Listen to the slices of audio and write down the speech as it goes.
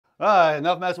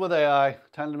Enough mess with AI.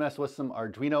 Time to mess with some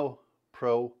Arduino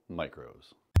Pro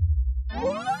micros.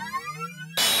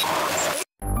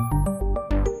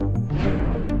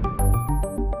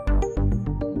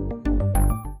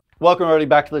 Welcome everybody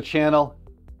back to the channel.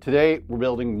 Today we're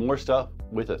building more stuff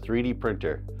with a 3D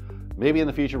printer. Maybe in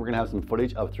the future we're gonna have some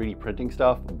footage of 3D printing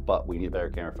stuff, but we need a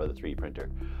better camera for the 3D printer.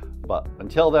 But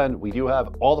until then, we do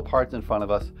have all the parts in front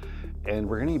of us, and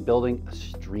we're gonna be building a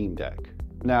Stream Deck.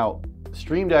 Now,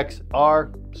 Stream Decks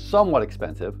are somewhat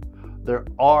expensive. There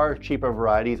are cheaper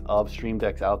varieties of Stream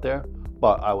Decks out there,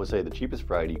 but I would say the cheapest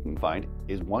variety you can find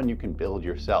is one you can build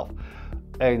yourself.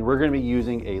 And we're gonna be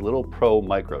using a little Pro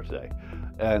Micro today.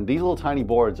 And these little tiny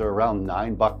boards are around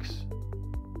 $9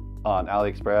 on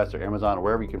AliExpress or Amazon or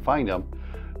wherever you can find them.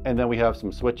 And then we have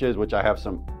some switches, which I have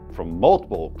some from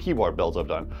multiple keyboard builds I've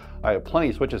done. I have plenty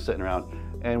of switches sitting around,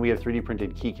 and we have 3D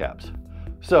printed keycaps.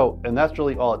 So, and that's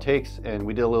really all it takes. And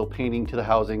we did a little painting to the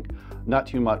housing, not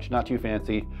too much, not too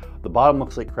fancy. The bottom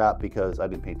looks like crap because I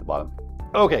didn't paint the bottom.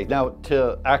 Okay, now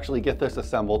to actually get this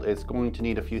assembled, it's going to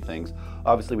need a few things.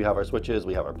 Obviously we have our switches,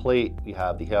 we have our plate, we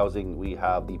have the housing, we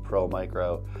have the Pro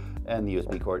Micro and the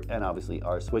USB cord, and obviously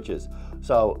our switches.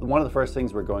 So one of the first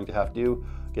things we're going to have to do,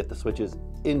 get the switches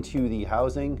into the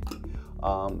housing,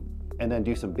 and then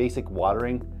do some basic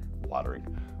watering.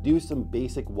 Do some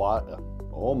basic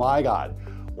oh my God.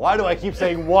 Why do I keep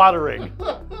saying watering?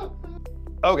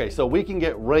 Okay, so we can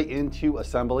get right into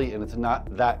assembly, and it's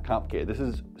not that complicated. This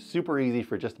is super easy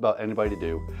for just about anybody to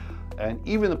do. And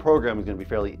even the program is gonna be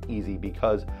fairly easy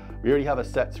because we already have a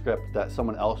set script that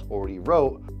someone else already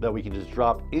wrote that we can just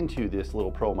drop into this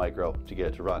little Pro Micro to get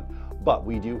it to run. But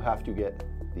we do have to get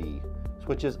the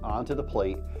switches onto the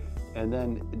plate and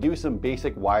then do some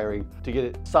basic wiring to get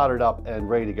it soldered up and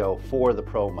ready to go for the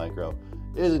Pro Micro.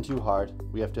 It isn't too hard.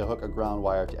 We have to hook a ground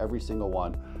wire to every single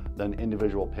one, then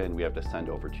individual pin we have to send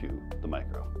over to the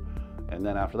micro. And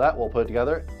then after that, we'll put it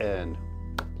together and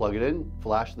plug it in,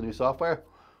 flash the new software,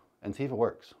 and see if it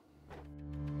works.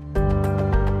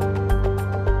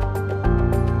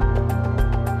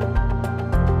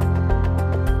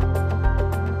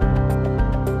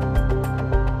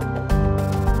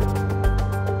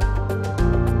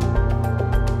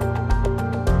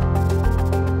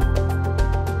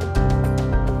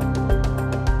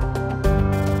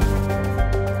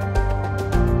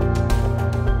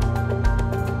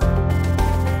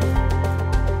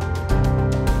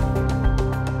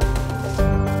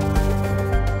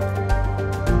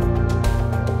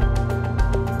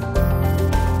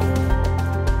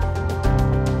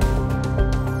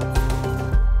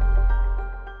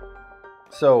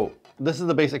 So this is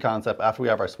the basic concept. After we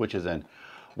have our switches in,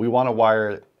 we want to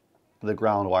wire the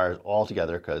ground wires all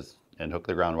together and hook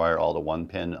the ground wire all to one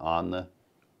pin on the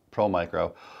Pro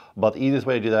Micro. But the easiest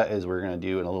way to do that is we're going to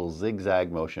do in a little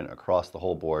zigzag motion across the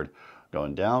whole board,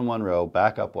 going down one row,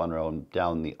 back up one row, and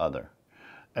down the other.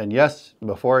 And yes,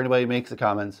 before anybody makes the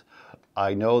comments,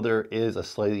 I know there is a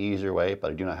slightly easier way, but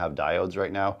I do not have diodes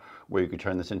right now where you could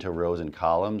turn this into rows and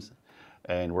columns.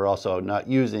 And we're also not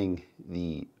using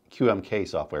the QMK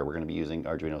software. We're going to be using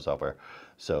Arduino software.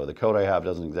 So the code I have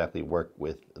doesn't exactly work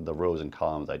with the rows and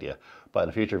columns idea. But in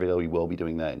a future video, we will be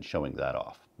doing that and showing that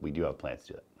off. We do have plans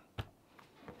to do that.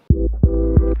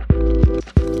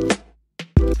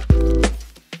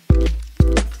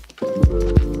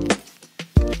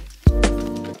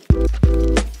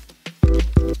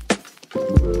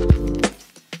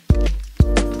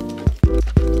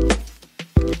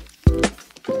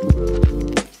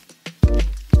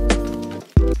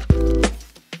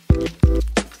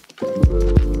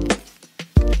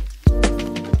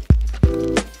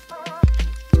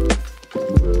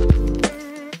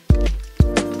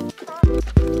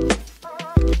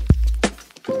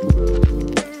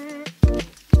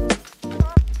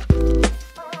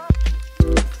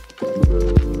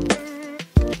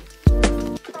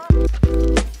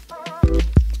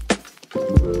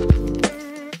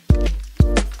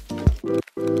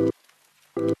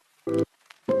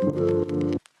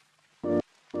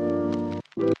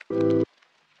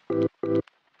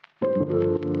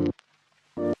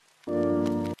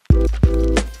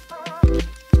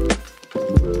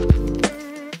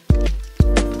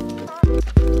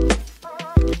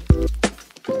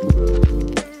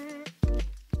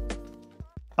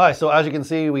 All right, so as you can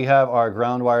see, we have our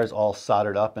ground wires all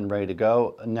soldered up and ready to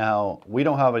go. Now, we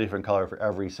don't have a different color for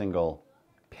every single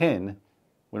pin.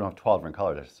 We don't have 12 different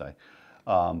colors, I should say.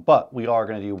 But we are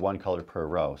going to do one color per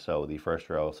row. So the first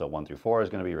row, so 1 through 4 is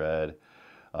going to be red,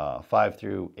 5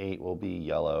 through 8 will be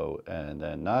yellow, and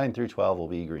then 9 through 12 will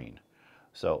be green.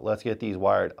 So let's get these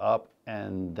wired up,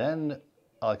 and then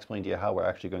I'll explain to you how we're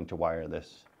actually going to wire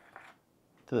this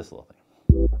to this little thing.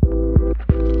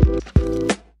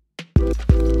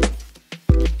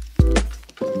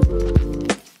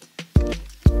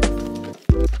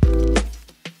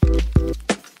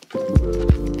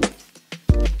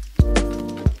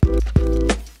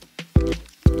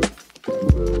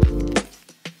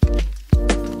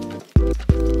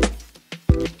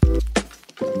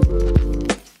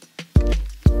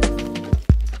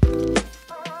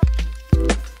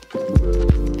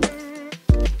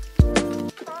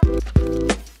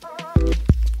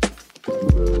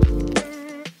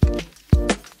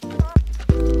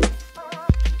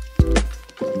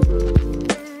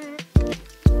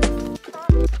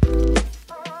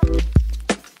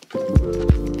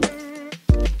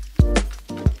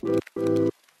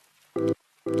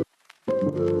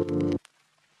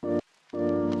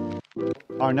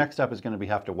 Our next step is going to be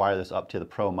have to wire this up to the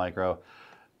Pro Micro,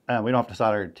 and we don't have to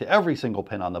solder to every single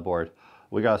pin on the board.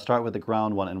 We got to start with the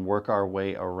ground one and work our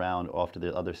way around off to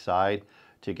the other side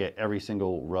to get every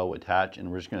single row attached. And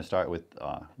we're just going to start with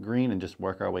green and just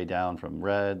work our way down from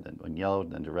red, then yellow,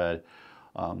 then to red,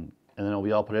 and then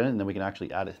we all put it in, and then we can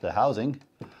actually add it to the housing,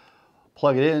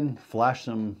 plug it in, flash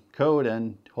some code,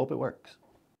 and hope it works.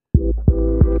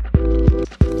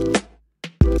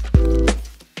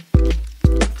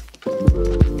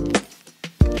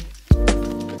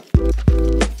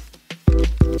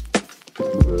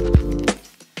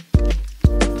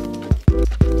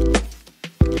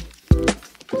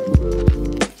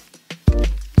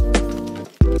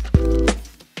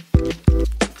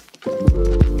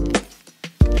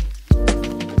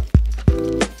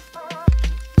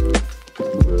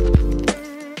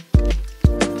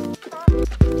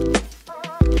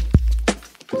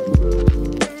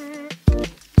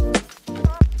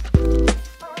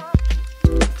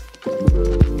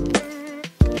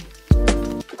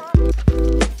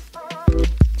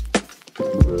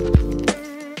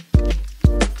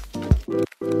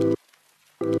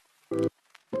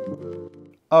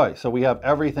 All right, so we have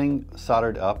everything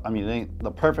soldered up. I mean, it ain't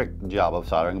the perfect job of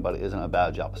soldering, but it isn't a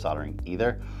bad job of soldering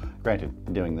either. Granted,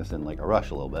 I'm doing this in like a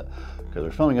rush a little bit because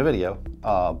we're filming a video,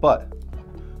 but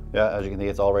yeah, as you can see,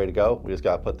 it's all ready to go. We just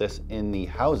got to put this in the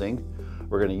housing.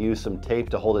 We're going to use some tape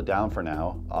to hold it down for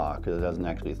now because it doesn't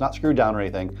actually, it's not screwed down or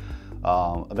anything.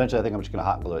 Eventually, I think I'm just going to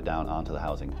hot glue it down onto the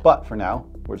housing. But for now,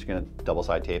 we're just going to double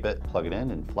side tape it, plug it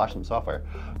in, and flash some software.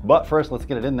 But first, let's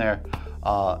get it in there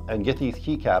and get these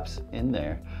keycaps in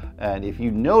there. And if you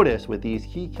notice with these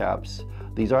keycaps,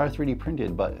 these are 3D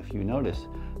printed, but if you notice,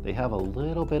 they have a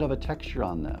little bit of a texture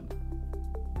on them.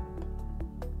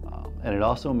 And it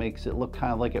also makes it look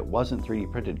kind of like it wasn't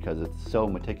 3D printed because it's so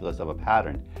meticulous of a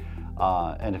pattern.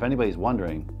 And if anybody's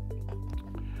wondering,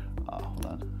 hold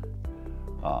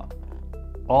on.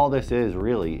 All this is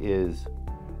really is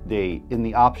in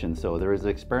the options. So there is an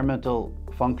experimental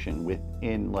function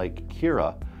within like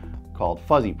Cura called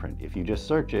fuzzy print. If you just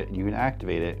search it, you can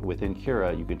activate it within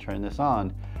Cura. You can turn this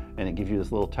on and it gives you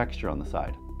this little texture on the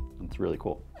side. It's really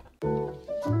cool.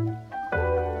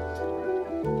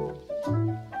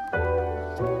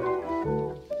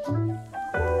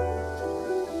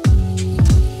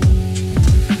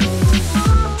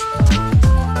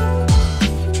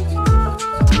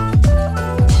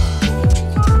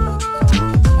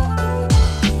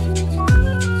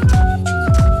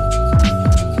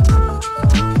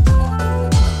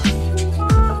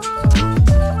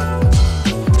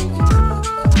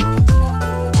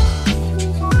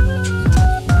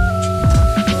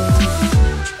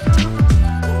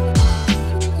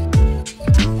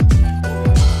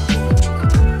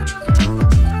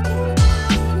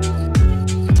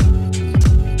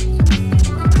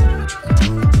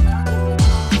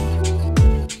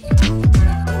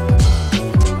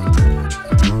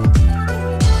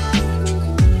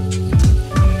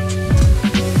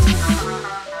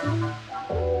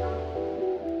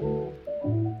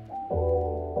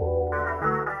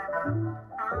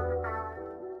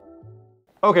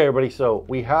 Okay, everybody, so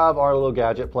we have our little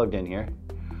gadget plugged in here.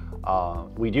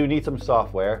 We do need some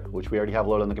software, which we already have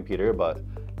loaded on the computer, but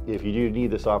if you do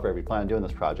need the software, if you plan on doing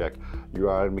this project, you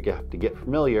are going to have to get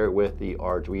familiar with the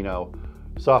Arduino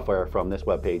software from this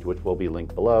webpage, which will be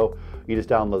linked below. You just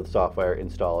download the software,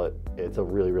 install it. It's a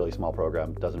really, really small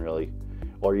program. Doesn't really,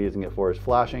 all you're using it for is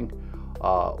flashing.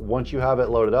 Once you have it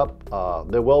loaded up,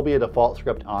 there will be a default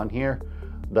script on here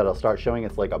that'll start showing.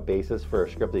 It's like a basis for a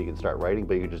script that you can start writing,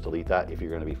 but you can just delete that if you're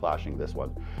going to be flashing this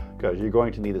one, because you're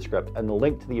going to need the script. And the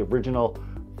link to the original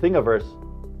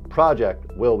Thingiverse project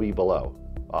will be below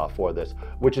for this,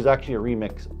 which is actually a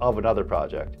remix of another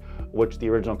project, which the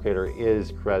original creator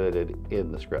is credited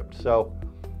in the script. So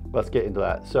let's get into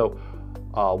that. So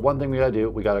one thing we gotta do,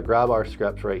 we gotta grab our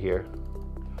scripts right here.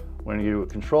 We're going to do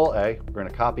Control A. We're going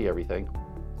to copy everything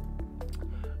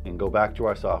and go back to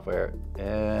our software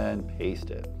and paste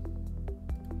it.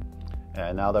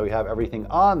 And now that we have everything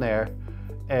on there,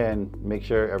 and make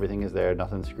sure everything is there,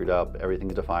 nothing's screwed up,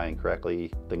 everything's defined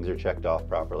correctly, things are checked off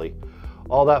properly,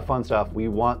 all that fun stuff, we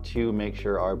want to make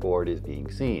sure our board is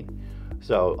being seen.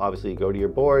 So obviously go to your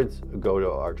boards, go to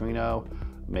Arduino,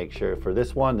 make sure for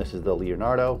this one, this is the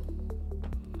Leonardo.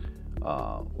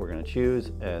 We're going to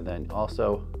choose, and then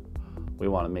also we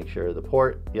want to make sure the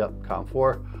port, yep,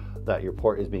 COM4, that your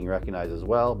port is being recognized as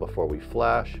well before we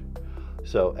flash.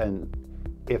 So, and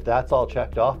if that's all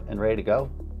checked off and ready to go,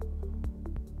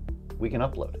 we can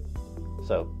upload.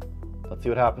 So let's see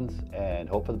what happens and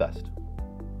hope for the best.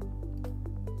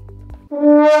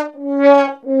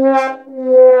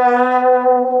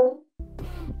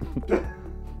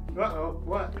 Uh-oh,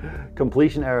 what?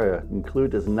 Completion error.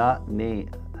 Include does not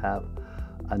have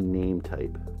a name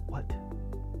type. What?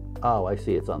 Oh, I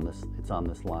see. It's on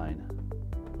this line.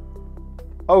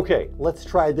 Okay, let's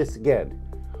try this again.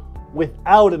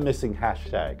 Without a missing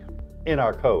hashtag in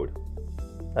our code.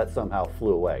 That somehow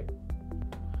flew away.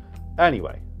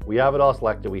 Anyway, we have it all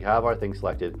selected. We have our thing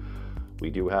selected. We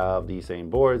do have the same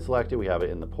board selected. We have it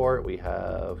in the port. We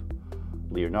have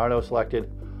Leonardo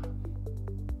selected.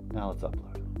 Now let's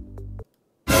upload.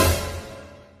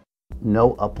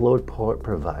 No upload port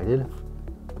provided.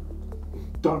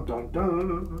 Dun, dun,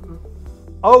 dun.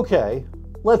 Okay,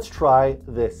 let's try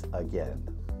this again.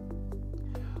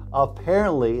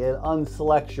 Apparently it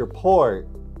unselects your port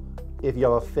if you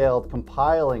have a failed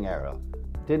compiling error.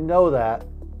 Didn't know that.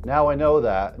 Now I know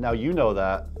that. Now you know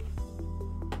that.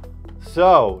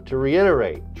 So to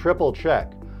reiterate, triple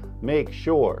check. Make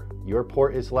sure your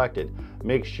port is selected.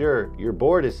 Make sure your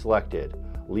board is selected.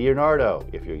 Leonardo,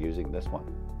 if you're using this one.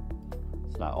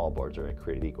 It's not all boards are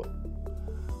created equal.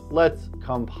 Let's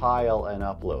compile and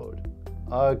upload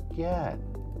again.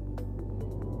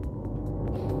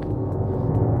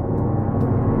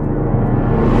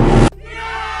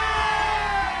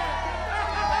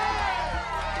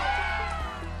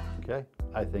 Okay,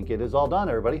 I think it is all done,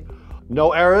 everybody.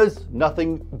 No errors,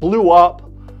 nothing blew up,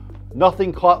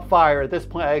 nothing caught fire. At this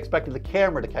point, I expected the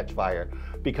camera to catch fire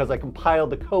because I compiled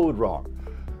the code wrong.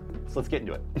 So let's get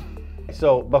into it.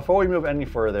 So before we move any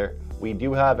further, we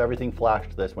do have everything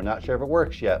flashed to this. We're not sure if it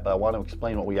works yet, but I want to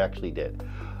explain what we actually did.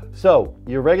 So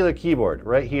your regular keyboard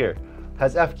right here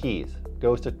has F keys,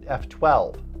 goes to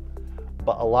F12.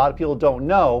 But a lot of people don't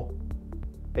know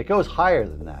it goes higher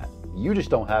than that. You just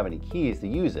don't have any keys to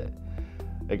use it.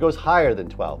 It goes higher than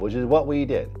 12, which is what we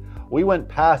did. We went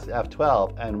past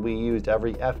F12 and we used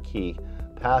every F key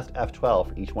past F12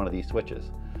 for each one of these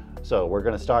switches. So we're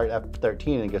going to start at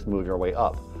F13 and just move your way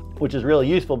up, which is really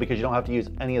useful because you don't have to use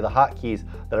any of the hotkeys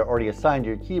that are already assigned to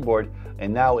your keyboard,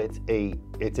 and now it's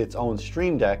its own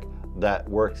Stream Deck that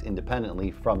works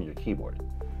independently from your keyboard,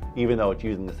 even though it's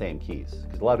using the same keys.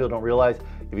 Because a lot of people don't realize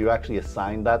if you actually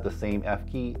assign that the same F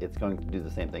key, it's going to do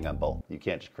the same thing on both. You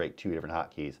can't just create two different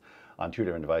hotkeys on two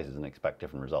different devices and expect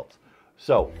different results.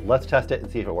 So let's test it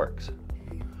and see if it works.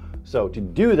 So to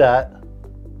do that,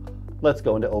 let's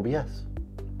go into OBS.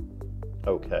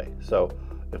 Okay, so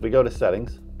if we go to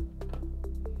settings,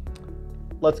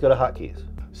 let's go to hotkeys.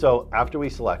 So after we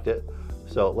select it,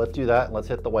 so let's do that. Let's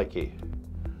hit the white key.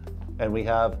 And we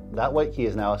have, that white key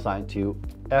is now assigned to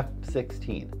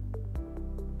F16.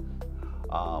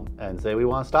 And say we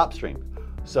want to stop stream.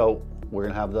 So we're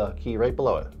gonna have the key right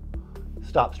below it.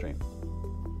 Stop stream.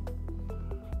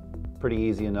 Pretty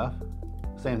easy enough.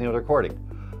 Same thing with recording.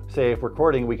 Say if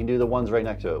recording, we can do the ones right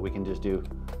next to it. We can just do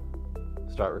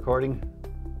start recording,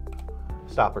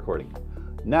 stop recording.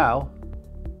 Now,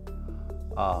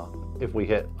 if we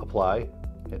hit apply,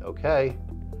 hit OK,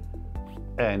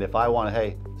 and if I want to,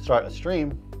 hey, start a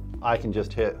stream, I can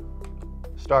just hit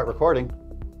start recording.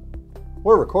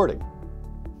 We're recording.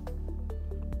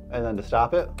 And then to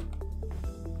stop it,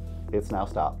 it's now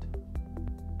stopped.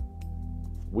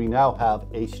 We now have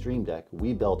a Stream Deck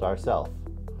we built ourselves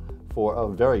for a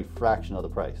very fraction of the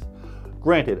price.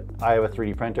 Granted, I have a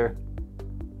 3D printer.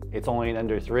 It's only an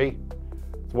Ender 3.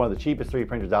 It's one of the cheapest 3D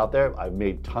printers out there. I've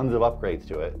made tons of upgrades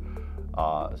to it.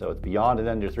 So it's beyond an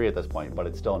Ender 3 at this point, but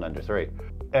it's still an Ender 3.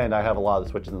 And I have a lot of the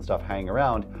switches and stuff hanging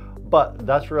around, but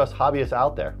that's for us hobbyists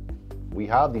out there. We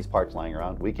have these parts lying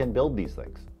around. We can build these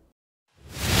things.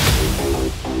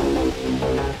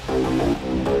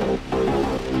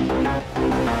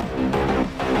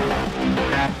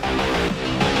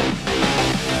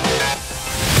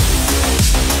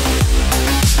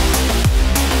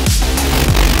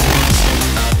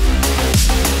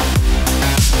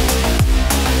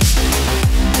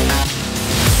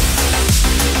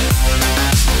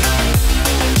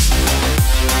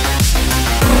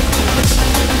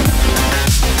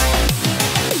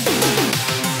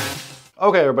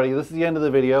 Okay, everybody, this is the end of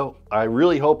the video. I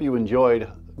really hope you enjoyed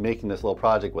making this little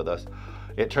project with us.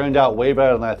 It turned out way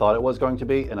better than I thought it was going to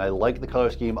be, and I like the color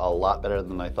scheme a lot better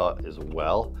than I thought as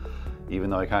well,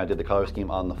 even though I kind of did the color scheme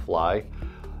on the fly.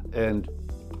 And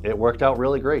it worked out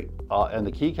really great. And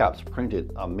the keycaps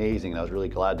printed amazing. I was really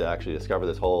glad to actually discover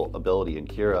this whole ability in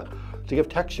Kira to give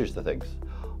textures to things.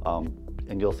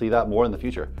 And you'll see that more in the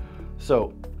future.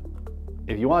 So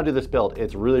if you want to do this build,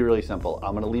 it's really, really simple.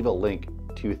 I'm going to leave a link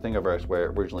to Thingiverse where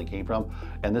it originally came from.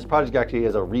 And this project actually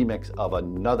is a remix of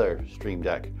another Stream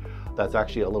Deck that's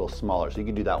actually a little smaller. So you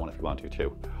can do that one if you want to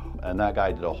too. And that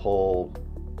guy did a whole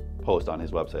post on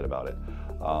his website about it.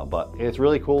 But it's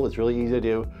really cool. It's really easy to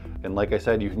do. And like I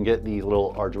said, you can get these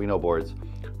little Arduino boards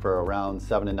for around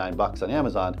 $7 to $9 on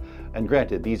Amazon. And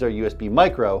granted, these are USB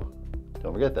micro.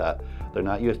 Don't forget that. They're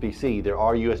not USB-C. There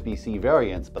are USB-C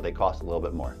variants, but they cost a little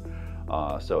bit more.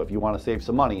 So if you want to save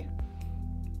some money,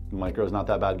 micro is not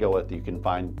that bad to go with. You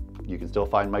can still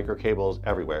find micro cables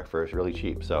everywhere for really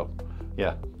cheap. So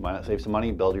yeah, why not save some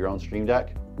money, build your own Stream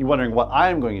Deck? You're wondering what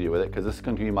I'm going to do with it, because this is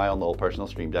going to be my own little personal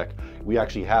Stream Deck. We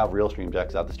actually have real Stream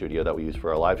Decks at the studio that we use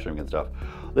for our live streaming and stuff.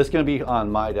 This is going to be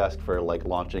on my desk for like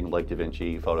launching like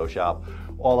DaVinci, Photoshop,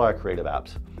 all our creative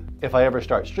apps. If I ever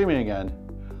start streaming again,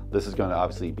 this is going to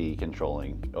obviously be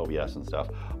controlling OBS and stuff.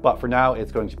 But for now,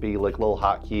 it's going to be like little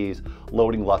hotkeys,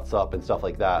 loading LUTs up and stuff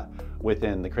like that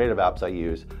within the creative apps I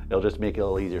use. It'll just make it a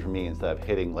little easier for me instead of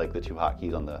hitting like the two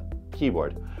hotkeys on the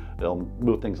keyboard. It'll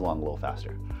move things along a little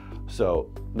faster.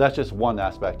 So that's just one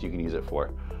aspect you can use it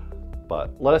for.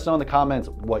 But let us know in the comments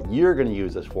what you're going to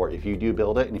use this for if you do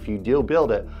build it. And if you do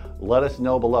build it, let us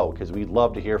know below, because we'd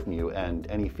love to hear from you, and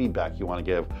any feedback you want to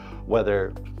give,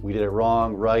 whether we did it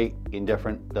wrong, right,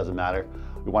 indifferent, doesn't matter.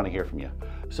 We want to hear from you.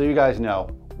 So you guys know,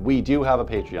 we do have a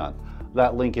Patreon.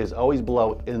 That link is always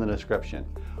below in the description.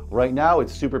 Right now,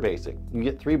 it's super basic. You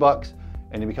get $3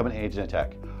 and you become an agent of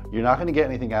tech. You're not going to get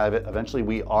anything out of it. Eventually,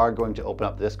 we are going to open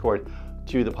up Discord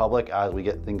to the public as we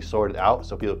get things sorted out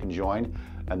so people can join.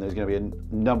 And there's going to be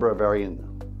a number of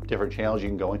different channels you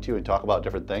can go into and talk about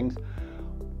different things.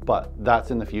 But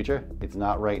that's in the future. It's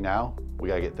not right now. We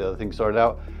got to get the other things sorted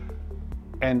out.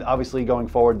 And obviously going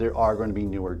forward, there are going to be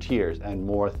newer tiers and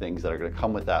more things that are going to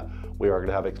come with that. We are going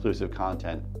to have exclusive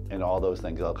content and all those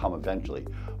things that'll come eventually.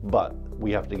 But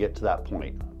we have to get to that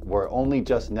point. We're only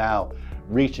just now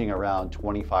reaching around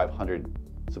 2,500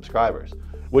 subscribers,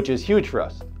 which is huge for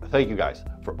us. Thank you guys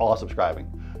for all subscribing.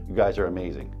 You guys are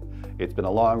amazing. It's been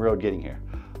a long road getting here.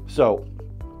 So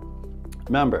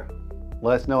remember,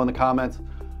 let us know in the comments,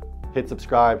 hit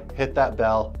subscribe, hit that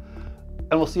bell,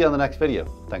 and we'll see you on the next video.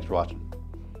 Thanks for watching.